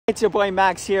It's your boy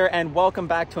Max here, and welcome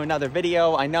back to another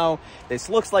video. I know this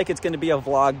looks like it's going to be a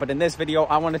vlog, but in this video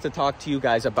I wanted to talk to you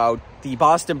guys about the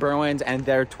Boston Bruins and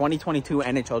their 2022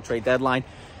 NHL trade deadline,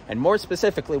 and more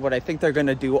specifically what I think they're going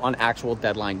to do on actual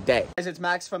deadline day. Guys, it's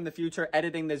Max from the future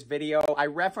editing this video. I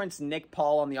referenced Nick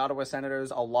Paul on the Ottawa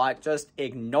Senators a lot. Just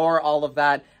ignore all of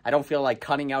that. I don't feel like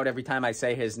cutting out every time I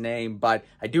say his name, but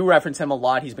I do reference him a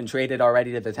lot. He's been traded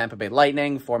already to the Tampa Bay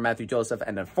Lightning for Matthew Joseph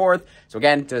and a fourth. So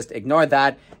again, just ignore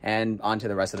that and on to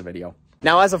the rest of the video.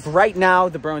 Now, as of right now,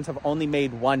 the Bruins have only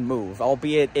made one move,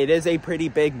 albeit it is a pretty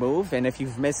big move. And if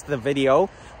you've missed the video,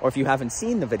 or if you haven't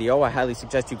seen the video, I highly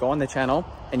suggest you go on the channel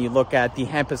and you look at the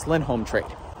Lindholm trade.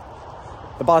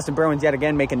 The Boston Bruins yet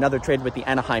again make another trade with the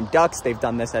Anaheim Ducks. They've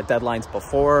done this at deadlines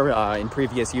before. In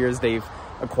previous years, they've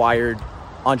acquired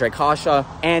Ondrej Kase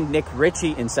and Nick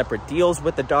Ritchie in separate deals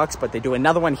with the Ducks, but they do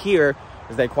another one here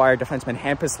as they acquire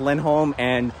defenseman Lindholm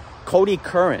and Cody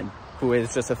Curran, who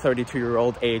is just a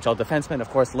 32-year-old AHL defenseman. Of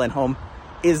course, Lindholm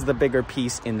is the bigger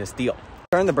piece in this deal.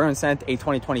 The Bruins sent a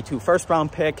 2022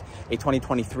 first-round pick, a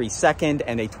 2023 second,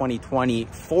 and a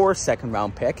 2024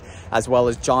 second-round pick, as well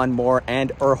as John Moore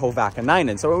and Urho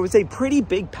Vakanainen. So it was a pretty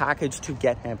big package to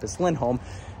get Lindholm.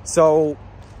 So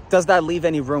does that leave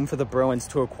any room for the Bruins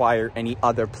to acquire any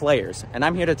other players? And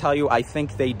I'm here to tell you, I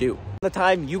think they do. The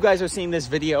time you guys are seeing this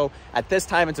video, at this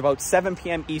time, it's about 7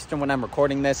 p.m. Eastern when I'm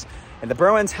recording this, and the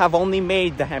Bruins have only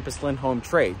made the Lindholm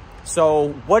trade.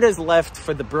 So what is left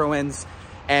for the Bruins,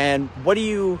 and what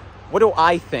do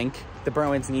I think the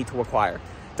Bruins need to acquire?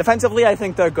 Defensively, I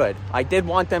think they're good. I did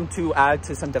want them to add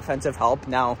to some defensive help.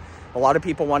 Now, a lot of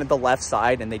people wanted the left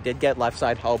side, and they did get left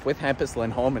side help with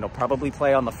Lindholm, and he'll probably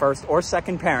play on the first or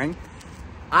second pairing.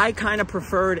 I kind of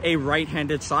preferred a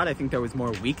right-handed shot. I think there was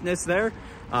more weakness there.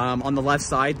 On the left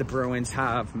side, the Bruins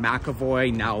have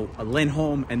McAvoy, now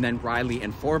Lindholm, and then Riley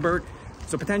and Forbort.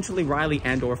 So potentially Riley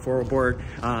and or Forbort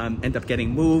end up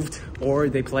getting moved, or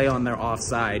they play on their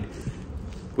offside,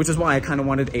 which is why I kind of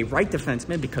wanted a right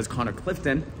defenseman, because Connor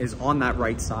Clifton is on that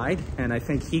right side, and I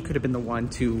think he could have been the one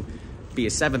to be a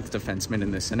seventh defenseman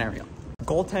in this scenario.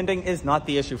 Goaltending is not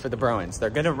the issue for the Bruins. They're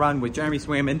going to run with Jeremy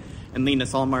Swayman and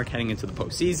Linus Ullmark heading into the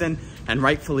postseason, and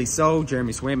rightfully so.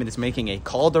 Jeremy Swayman is making a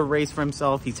Calder race for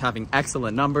himself. He's having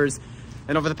excellent numbers,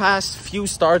 and over the past few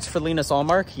starts for Linus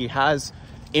Ullmark, he has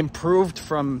improved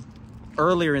from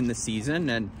earlier in the season,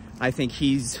 and I think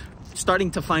he's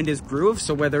starting to find his groove.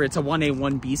 So whether it's a 1A,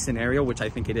 1B scenario, which I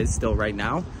think it is still right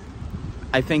now,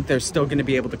 I think they're still going to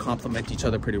be able to complement each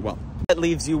other pretty well. That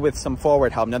leaves you with some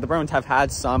forward help. Now, the Bruins have had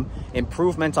some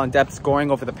improvements on depth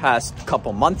scoring over the past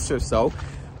couple months or so.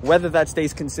 Whether that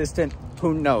stays consistent,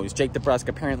 who knows? Jake DeBrusk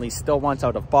apparently still wants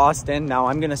out of Boston. Now,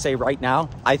 I'm going to say right now,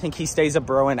 I think he stays a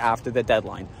Bruin after the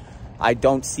deadline. I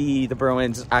don't see the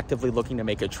Bruins actively looking to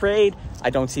make a trade.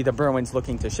 I don't see the Bruins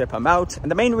looking to ship him out. And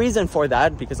the main reason for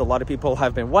that, because a lot of people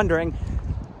have been wondering,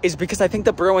 is because I think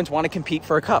the Bruins want to compete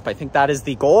for a cup. I think that is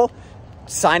the goal.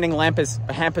 Signing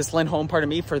Lindholm,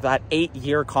 for that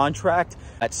 8-year contract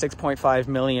at $6.5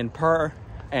 million per,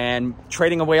 and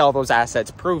trading away all those assets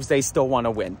proves they still want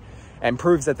to win, and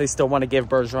proves that they still want to give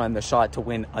Bergeron the shot to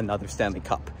win another Stanley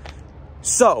Cup.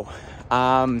 So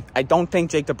I don't think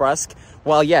Jake DeBrusk,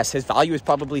 well, yes, his value is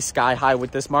probably sky high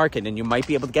with this market, and you might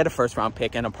be able to get a first-round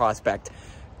pick and a prospect.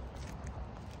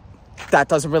 That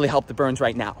doesn't really help the Bruins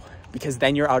right now, because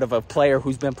then you're out of a player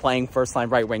who's been playing first-line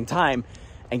right-wing time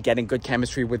and getting good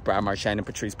chemistry with Brad Marchand and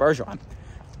Patrice Bergeron.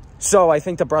 So I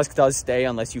think DeBrusk does stay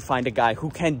unless you find a guy who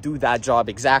can do that job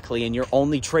exactly, and you're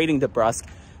only trading DeBrusk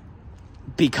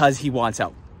because he wants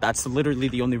out. That's literally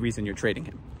the only reason you're trading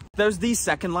him. There's the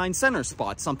second-line center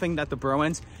spot, something that the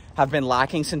Bruins have been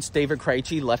lacking since David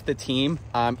Krejci left the team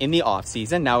in the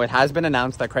offseason. Now, it has been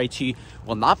announced that Krejci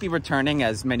will not be returning,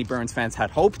 as many Bruins fans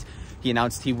had hoped. He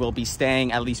announced he will be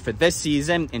staying, at least for this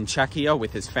season, in Czechia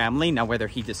with his family. Now, whether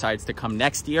he decides to come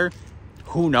next year,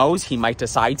 who knows? He might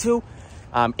decide to.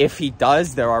 If he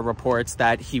does, there are reports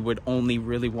that he would only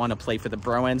really want to play for the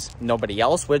Bruins, nobody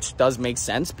else, which does make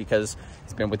sense because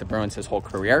he's been with the Bruins his whole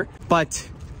career. But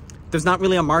there's not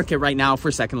really a market right now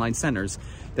for second-line centers.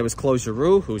 There was Claude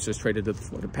Giroux, who was just traded to the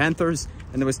Florida Panthers,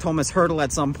 and there was Thomas Hertl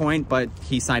at some point, but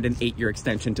he signed an 8-year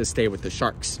extension to stay with the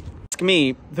Sharks. Ask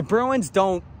me, the Bruins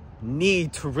don't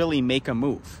need to really make a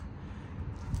move.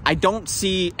 I don't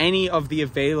see any of the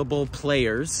available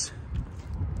players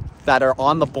that are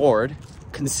on the board,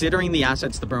 considering the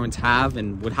assets the Bruins have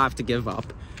and would have to give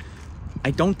up. I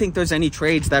don't think there's any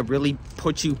trades that really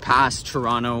put you past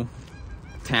Toronto,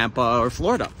 Tampa, or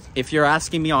Florida. If you're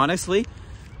asking me honestly,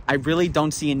 I really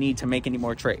don't see a need to make any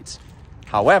more trades.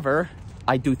 However,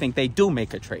 I do think they do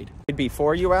make a trade.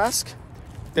 Before you ask,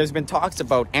 there's been talks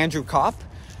about Andrew Kopp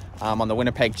on the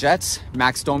Winnipeg Jets,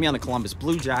 Max Domi on the Columbus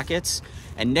Blue Jackets,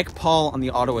 and Nick Paul on the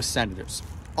Ottawa Senators.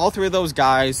 All three of those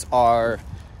guys are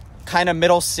kind of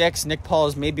middle six. Nick Paul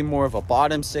is maybe more of a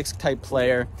bottom six type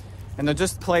player. And they're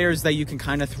just players that you can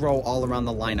kind of throw all around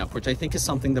the lineup, which I think is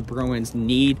something the Bruins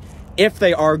need if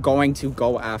they are going to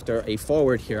go after a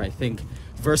forward here. I think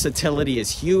versatility is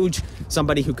huge.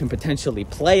 Somebody who can potentially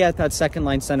play at that second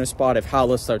line center spot if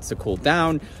Haula starts to cool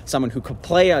down. Someone who could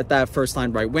play at that first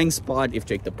line right wing spot if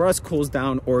Jake DeBrusk cools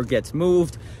down or gets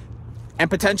moved. And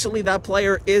potentially that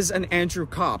player is an Andrew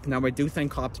Copp. Now, I do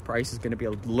think Copp's price is going to be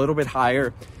a little bit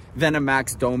higher than a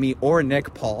Max Domi or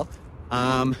Nick Paul.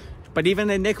 But even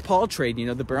a Nick Paul trade, you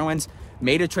know, the Bruins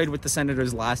made a trade with the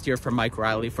Senators last year for Mike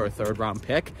Riley for a third-round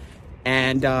pick.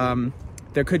 And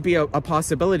there could be a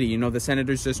possibility. You know, the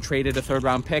Senators just traded a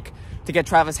third-round pick to get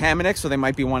Travis Hamonic, so they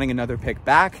might be wanting another pick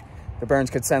back. The Bruins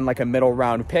could send like a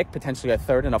middle-round pick, potentially a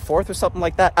third and a fourth or something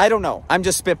like that. I don't know. I'm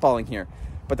just spitballing here.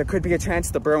 But there could be a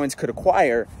chance the Bruins could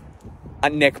acquire a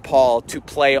Nick Paul to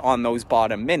play on those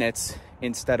bottom minutes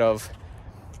instead of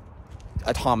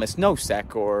a Thomas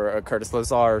Nosek or a Curtis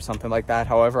Lazar or something like that.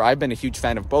 However, I've been a huge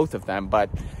fan of both of them, but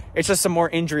it's just some more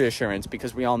injury assurance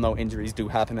because we all know injuries do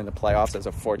happen in the playoffs, as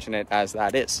unfortunate as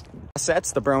that is.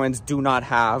 Assets, the Bruins do not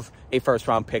have a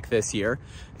first-round pick this year.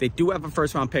 They do have a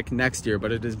first-round pick next year,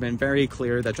 but it has been very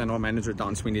clear that General Manager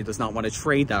Don Sweeney does not want to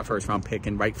trade that first-round pick,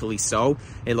 and rightfully so.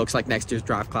 It looks like next year's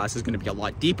draft class is going to be a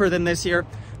lot deeper than this year,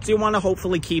 so you want to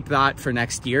hopefully keep that for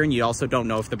next year, and you also don't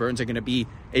know if the Bruins are going to be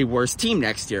a worse team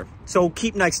next year. So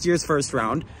keep next year's first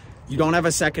round. You don't have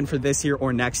a second for this year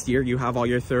or next year. You have all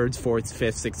your thirds, fourths,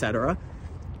 fifths, etc.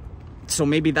 So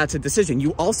maybe that's a decision.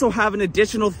 You also have an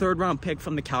additional third-round pick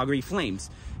from the Calgary Flames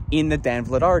in the Dan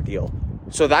Vladar deal.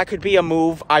 So that could be a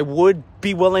move. I would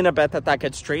be willing to bet that that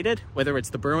gets traded, whether it's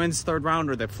the Bruins third round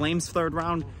or the Flames third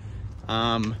round.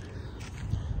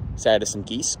 Sad as some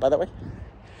geese, by the way.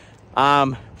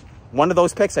 One of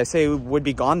those picks I say would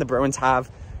be gone. The Bruins have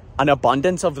an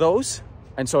abundance of those.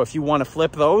 And so if you want to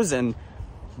flip those and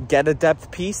get a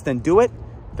depth piece, then do it.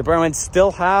 The Bruins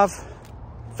still have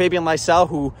Fabian Lysell,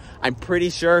 who I'm pretty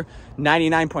sure,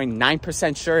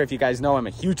 99.9% sure, if you guys know, I'm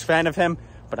a huge fan of him,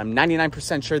 but I'm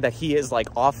 99% sure that he is like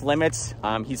off limits.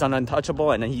 He's an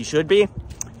untouchable, and he should be.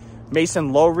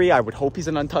 Mason Lowry, I would hope he's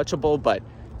an untouchable, but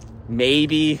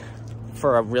maybe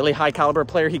for a really high caliber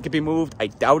player, he could be moved. I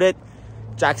doubt it.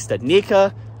 Jack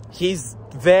Studnicka, he's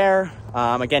there.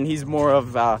 Again, he's more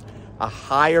of a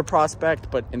higher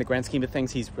prospect, but in the grand scheme of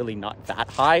things, he's really not that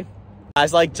high.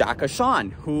 Guys like Jack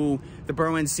O'Shawn, who the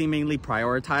Bruins seemingly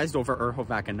prioritized over Urho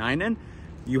Vakanainen.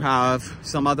 You have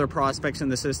some other prospects in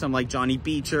the system like Johnny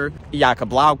Beecher, Jakub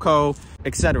Lauko,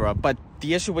 etc. But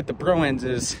the issue with the Bruins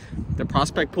is the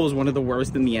prospect pool is one of the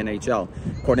worst in the NHL.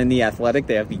 According to The Athletic,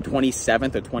 they have the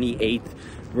 27th or 28th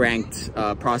ranked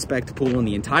prospect pool in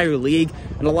the entire league.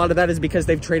 And a lot of that is because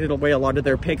they've traded away a lot of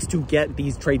their picks to get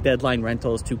these trade deadline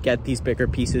rentals, to get these bigger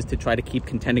pieces to try to keep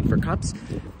contending for cups.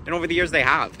 And over the years they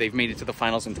have. They've made it to the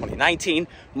finals in 2019,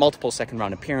 multiple second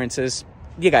round appearances.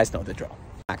 You guys know the drill.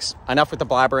 Enough with the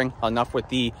blabbering, enough with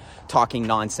the talking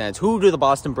nonsense. Who do the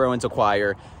Boston Bruins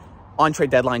acquire on trade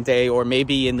deadline day, or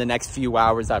maybe in the next few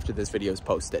hours after this video is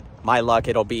posted? My luck,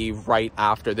 it'll be right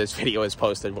after this video is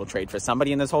posted. We'll trade for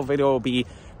somebody, and this whole video will be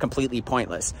completely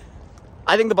pointless.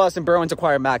 I think the Boston Bruins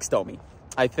acquire Max Domi.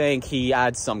 I think he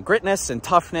adds some gritness and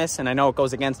toughness, and I know it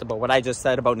goes against about what I just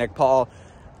said about Nick Paul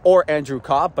or Andrew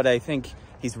Copp, but I think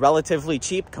he's relatively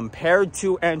cheap compared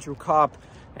to Andrew Copp,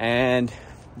 and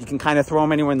you can kind of throw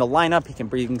him anywhere in the lineup. He can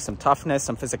bring some toughness,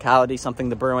 some physicality, something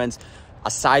the Bruins,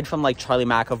 aside from like Charlie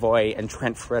McAvoy and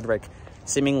Trent Frederick,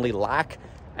 seemingly lack.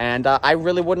 And I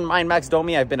really wouldn't mind Max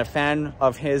Domi. I've been a fan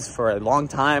of his for a long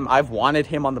time. I've wanted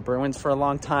him on the Bruins for a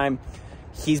long time.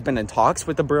 He's been in talks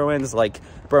with the Bruins, like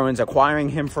Bruins acquiring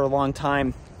him for a long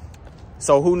time.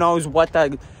 So who knows what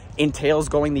that entails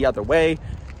going the other way.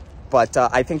 But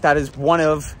I think that is one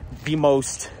of the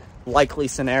most likely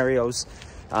scenarios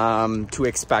to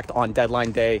expect on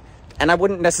deadline day. And I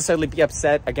wouldn't necessarily be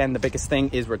upset. Again, the biggest thing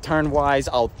is return-wise.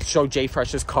 I'll show Jay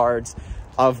Fresh's cards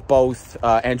of both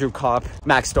Andrew Copp,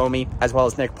 Max Domi, as well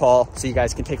as Nick Paul, so you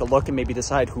guys can take a look and maybe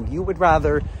decide who you would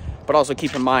rather. But also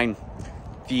keep in mind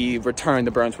the return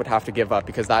the Bruins would have to give up,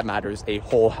 because that matters a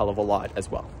whole hell of a lot as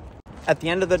well. At the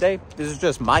end of the day, this is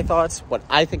just my thoughts, what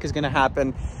I think is going to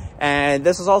happen. And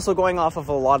this is also going off of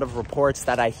a lot of reports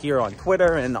that I hear on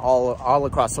Twitter and all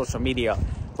across social media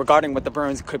regarding what the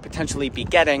Bruins could potentially be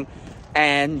getting.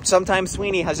 And sometimes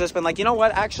Sweeney has just been like, you know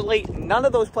what, actually, none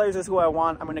of those players is who I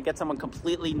want. I'm going to get someone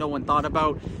completely no one thought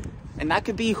about. And that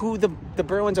could be who the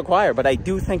Bruins acquire. But I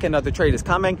do think another trade is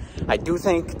coming. I do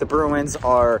think the Bruins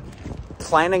are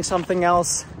planning something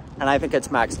else, and I think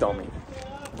it's Max Domi.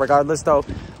 Regardless though,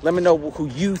 let me know who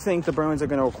you think the Bruins are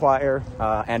going to acquire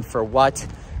and for what.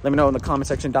 Let me know in the comment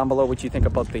section down below what you think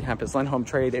about the Hampus Lindholm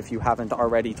trade if you haven't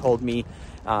already told me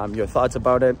your thoughts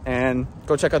about it. And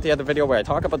go check out the other video where I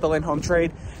talk about the Lindholm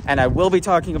trade. And I will be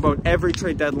talking about every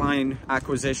trade deadline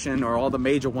acquisition, or all the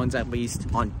major ones at least,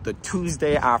 on the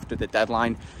Tuesday after the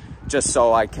deadline, just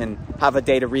so I can have a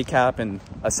day to recap and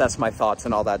assess my thoughts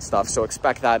and all that stuff. So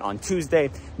expect that on Tuesday,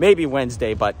 maybe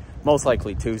Wednesday, but most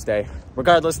likely Tuesday.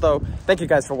 Regardless though, thank you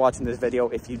guys for watching this video.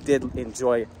 If you did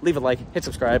enjoy, leave a like, hit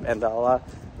subscribe, and I'll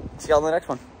see y'all in the next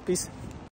one. Peace.